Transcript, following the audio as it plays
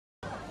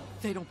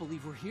They don't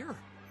believe we're here.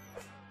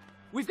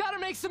 We've got to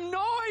make some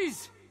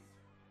noise!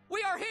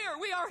 We are here!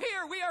 We are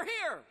here! We are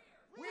here!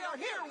 We are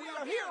here! We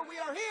are here! We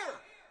are here!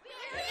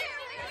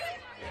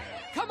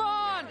 Come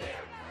on!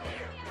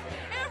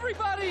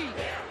 Everybody!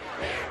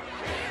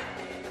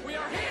 We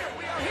are here!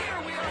 We are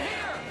here! We are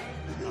here!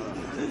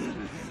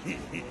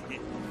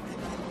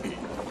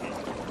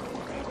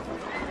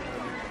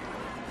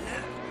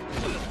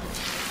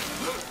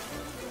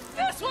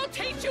 This will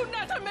teach you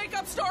not to make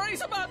up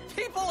stories about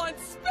people on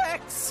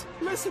specks!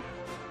 Listen!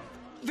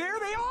 There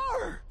they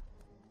are!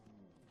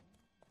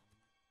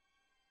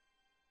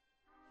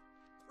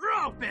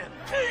 Robin!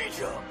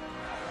 Angel!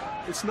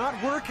 It's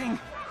not working.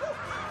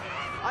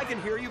 I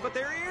can hear you, but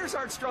their ears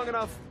aren't strong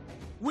enough.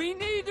 We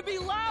need to be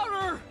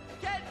louder!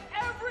 Get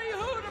every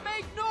Who to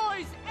make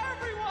noise!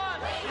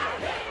 Everyone!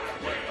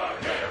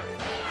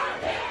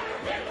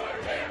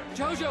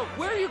 Jojo,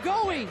 where are you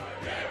going?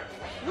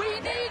 We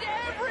need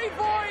every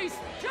voice!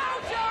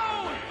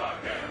 Jojo!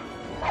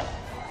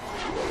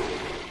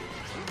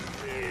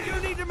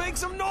 You need to make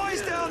some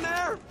noise down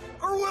there,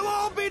 or we'll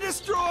all be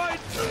destroyed!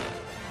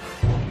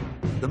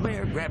 The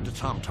mayor grabbed a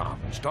tom-tom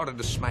and started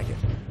to smack it.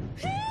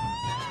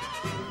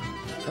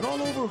 And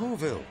all over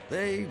Who-ville,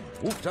 they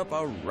whooped up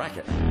a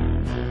racket.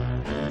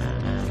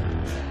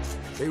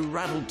 They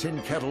rattled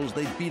tin kettles,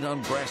 they beat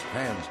on brass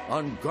pans,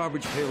 on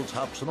garbage pail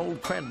tops and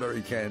old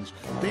cranberry cans.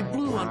 They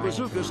blew on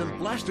bazookas and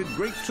blasted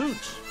great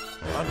toots,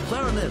 on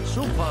clarinets,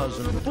 soompas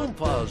and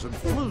boompas and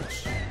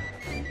flutes.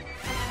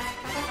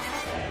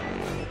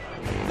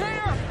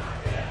 There!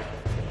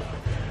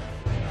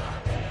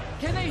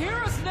 Can they hear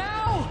us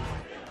now?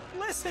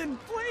 Listen,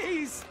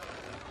 please!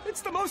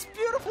 It's the most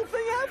beautiful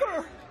thing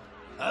ever!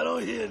 I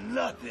don't hear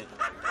nothing.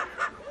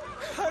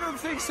 I don't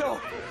think so.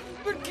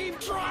 But keep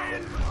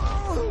trying.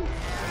 Oh,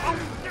 I'll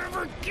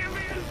never give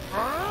in.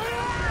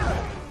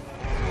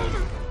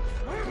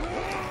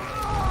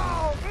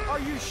 Oh, are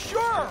you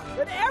sure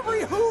that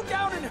every Who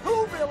down in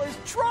Who-ville is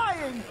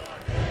trying?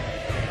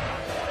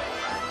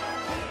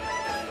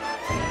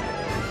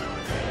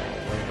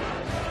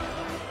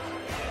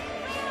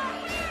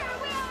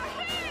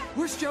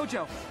 Where's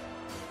Jojo?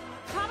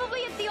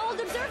 Probably at the old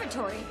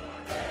observatory.